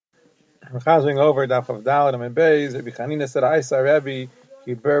We're chazing over Daf of Dalet and Beis. Rabbi Chanina said, "I saw Rebbe.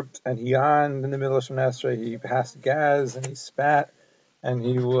 He burped and he yawned in the middle of Shemon Esrei. He passed gas and he spat, and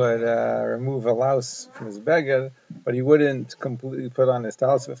he would remove a louse from his beggar, but he wouldn't completely put on his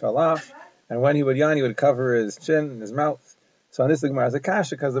talis if it fell off. And when he would yawn, he would cover his chin and his mouth. So on this the Gemara is a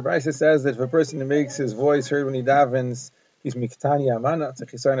kasha because the Brisa says that if a person makes his voice heard when he davens, he's miktani amana, it's a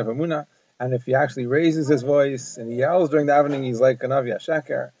chisaron of amuna. And if he actually raises his voice and he yells during davening, he's like a navi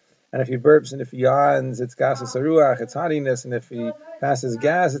sheker. And if he burps and if he yawns, it's gas saruach, it's hottiness. And if he passes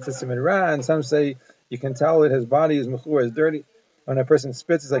gas, it's a siman ra. And some say you can tell that his body is mechur, is dirty. When a person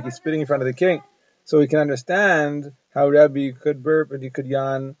spits, it's like he's spitting in front of the king. So we can understand how Rebbe could burp and he could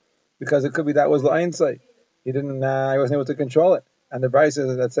yawn, because it could be that was l'einsight. He wasn't able to control it. And the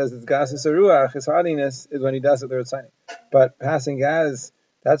Brisa that says it's gas saruach, his hottiness, is when he does it, they're signing. But passing gas,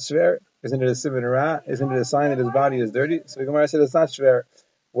 that's shver. Isn't it a siman ra? Isn't it a sign that his body is dirty? So the Gemara said it's not shver.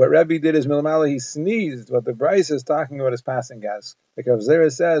 What Rebbe did is Milamala, he sneezed. What the Brisa is talking about is passing gas. Because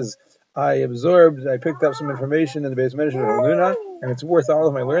Zera says, I picked up some information in the base medicine of Luna, and it's worth all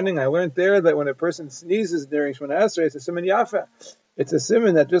of my learning. I learned there that when a person sneezes during Shemona Esrei, it's a siman yafa. It's a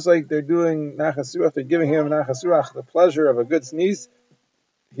siman that just like they're doing nachas ruach, they're giving him nachas ruach, the pleasure of a good sneeze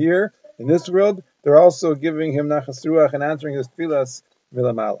here in this world. They're also giving him nachas ruach and answering his tefillas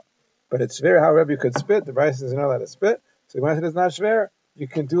Milamala. But it's shver how Rebbe could spit. The Brisa doesn't know how to spit, so the Gemara said it's not shver. You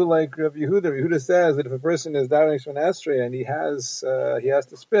can do like Rabbi Yehuda. Rabbi Yehuda says that if a person is davening Shemon Esrei and he has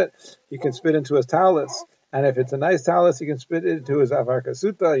to spit, he can spit into his talis, and if it's a nice talis, he can spit it into his avar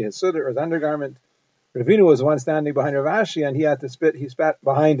kasuta, his suda, or his undergarment. Ravina was one standing behind Rav Ashi, and he had to spit. He spat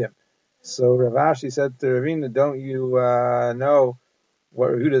behind him. So Rav Ashi said to Ravina, "Don't you know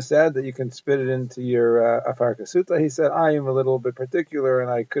what Rabbi Yehuda said, that you can spit it into your avar kasuta?" He said, "I am a little bit particular,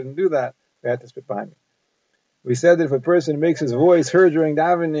 and I couldn't do that. I had to spit behind me." We said that if a person makes his voice heard during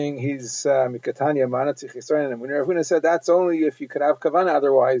davening, he's mikatanya manatzich chisaron. And when Rav Huna said that's only if you could have kavana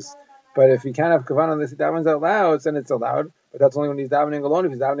otherwise, but if he can't have kavana unless he davens out loud, then it's allowed. But that's only when he's davening alone.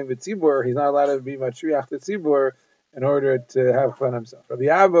 If he's davening with tzibur, he's not allowed to be matriach the tzibur in order to have kavana himself. Rabbi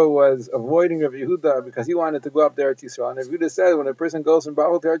Abba was avoiding Rabbi Yehuda because he wanted to go up there to Yisrael. And Rabbi Yehuda said when a person goes from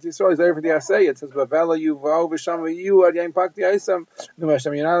Babel to Eretz Yisrael, he's there for the Asay. It says, Bavela yuvau v'shama yu ad yain pakti aisam.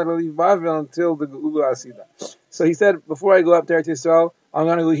 You're not allowed to leave Bavel until the Geula Asida. So he said, before I go up there to Yisrael, I'm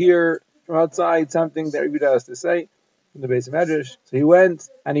going to go hear from outside something that Rabbi Yehuda has to say from the base of Medrash. So he went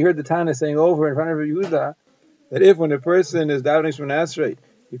and he heard the Tana saying over in front of Rabbi Yehuda that if when a person is davening from Esrei,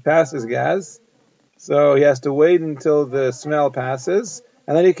 he passes gas, so he has to wait until the smell passes,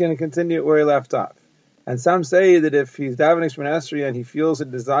 and then he can continue where he left off. And some say that if he's davening from Esrei and he feels a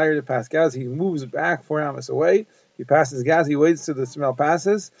desire to pass gas, he moves back 4 amos away, he passes gas, he waits till the smell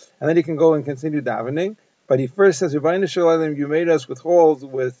passes, and then he can go and continue davening. But he first says, "Rebbeinu Shalom, you made us with holes,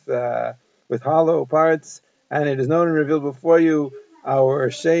 with hollow parts, and it is known and revealed before you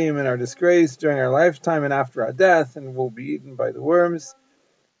our shame and our disgrace during our lifetime and after our death, and we'll be eaten by the worms."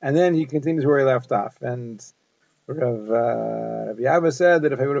 And then he continues where he left off. And Rabbi Abba said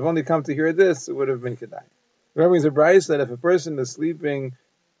that if I would have only come to hear this, it would have been kedai. Remember, it's a brayso that if a person is sleeping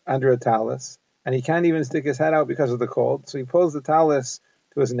under a talus and he can't even stick his head out because of the cold, so he pulls the talus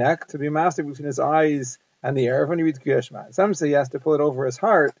to his neck to be master between his eyes and the Erev when he reads Kriyas Shema. Some say he has to pull it over his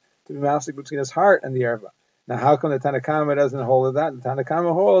heart to be master between his heart and the Erev. Now, how come the Tanakama doesn't hold that? The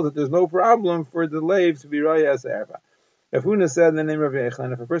Tanakama holds that there's no problem for the lave to be Raya as the Erev. If Huna said in the name of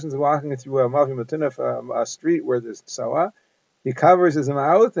Yechlan, if a person's walking through a Mavi Matunaf, a street where there's Tsawa, he covers his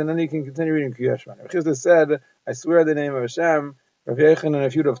mouth and then he can continue reading Kriyas Shema. Rav Chisda said, I swear the name of Hashem, Rav Yechlan, and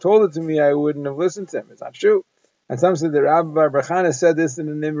if you'd have told it to me, I wouldn't have listened to him. It's not true. And some say that Rabbi Berachos said this in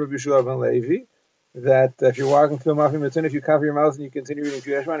the name of Yeshua ben Levi, that if you're walking through a Mafi Matzun, if you cover your mouth and you continue reading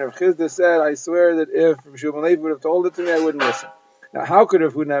Kriyas Shema, Rav Chisda said, I swear that if Yeshua ben Levi would have told it to me, I wouldn't listen. Now, how could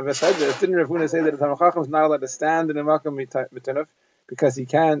Rav Huna have said this? Didn't Rav Huna say that a Talmid Chacham is not allowed to stand in a Makam Mitunaf because he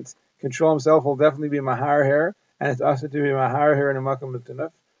can't control himself? He'll definitely be Mahar here, and it's also to be Mahar here in a Makam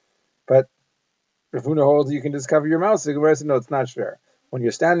Mitunaf. But Rav Huna holds you can just cover your mouth. So the Gemara said, no, it's not fair. When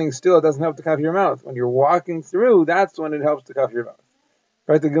you're standing still, it doesn't help to cover your mouth. When you're walking through, that's when it helps to cover your mouth.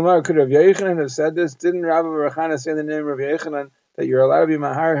 Right? The Gemara could have Yechanan have said this. Didn't Rabbi Berachos say in the name of Yechanan that you're allowed to be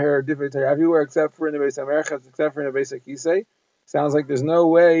Mahar here everywhere except for in the base of Berachos, except for in the base of Kisei? Sounds like there's no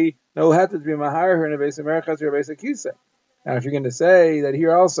way, no hat to be Mahar here in the base of Berachos or the base of Kisei. Now, if you're going to say that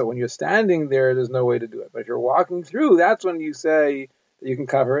here also, when you're standing there, there's no way to do it. But if you're walking through, that's when you say that you can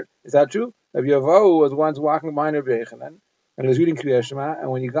cover it. Is that true? Rabbi Yavo was once walking behind Rabbi Yechanan, and he was reading Kriyas Shema, and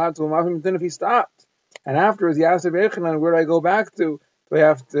when he got to a Mafim Mitunaf, he stopped. And afterwards, he asked Rabbi Yechanan, where do I go back to? Do I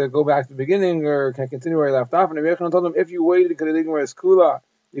have to go back to the beginning, or can I continue where I left off? And Rabbi Yechanan told him, if you waited, could have taken where it's Kula,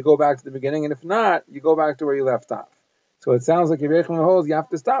 you go back to the beginning, and if not, you go back to where you left off. So it sounds like Rabbi Yochanan holds you have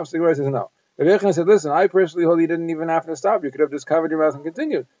to stop. So the Gemara says no. Rabbi Yochanan said, listen, I personally hold you didn't even have to stop. You could have just covered your mouth and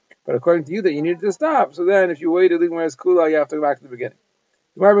continued. But according to you, that you needed to stop. So then, if you waited, Ligmar's Kula, you have to go back to the beginning.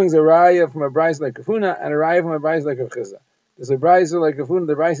 The Gemara brings a raya from a brayso like Kafuna and a raya from a brayso like Avchizda. There's a brayso like Kafuna.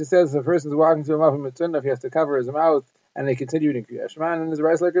 The brayso says if a person's walking to a mafim mitzunaf, he has to cover his mouth, and they continue in Kriyas Shema. And there's a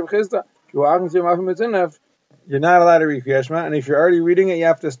brayso like Avchizda. If you're walking to a mafim mitzunaf, you're not allowed to read Kriyas Shema, and if you're already reading it, you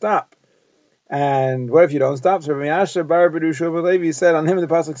have to stop. And what if you don't stop? So Rabbi Yasha bar Berachos Levi said on him, the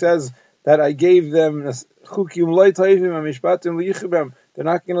pasuk says that I gave them chukim loy toivim amishpatim liyichibem. They're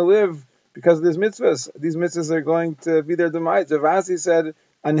not going to live because of these mitzvahs. These mitzvahs are going to be their demise. Ravasi said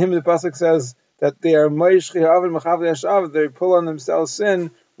on him, the pasuk says that they are moishchi ha'avin machavli hashav. They pull on themselves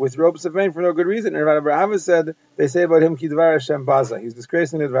sin with ropes of rain for no good reason. And Rabbi Abraham said they say about him kidvar Hashem baza. He's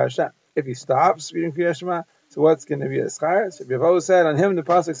disgracing the Dvar Hashem. If he stops reading Kriyas Shema, so what's going to be a schar? So Berachos said on him, the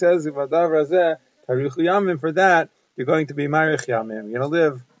pasuk says, for that, you're going to be marich yamim. You're going to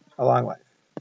live a long life.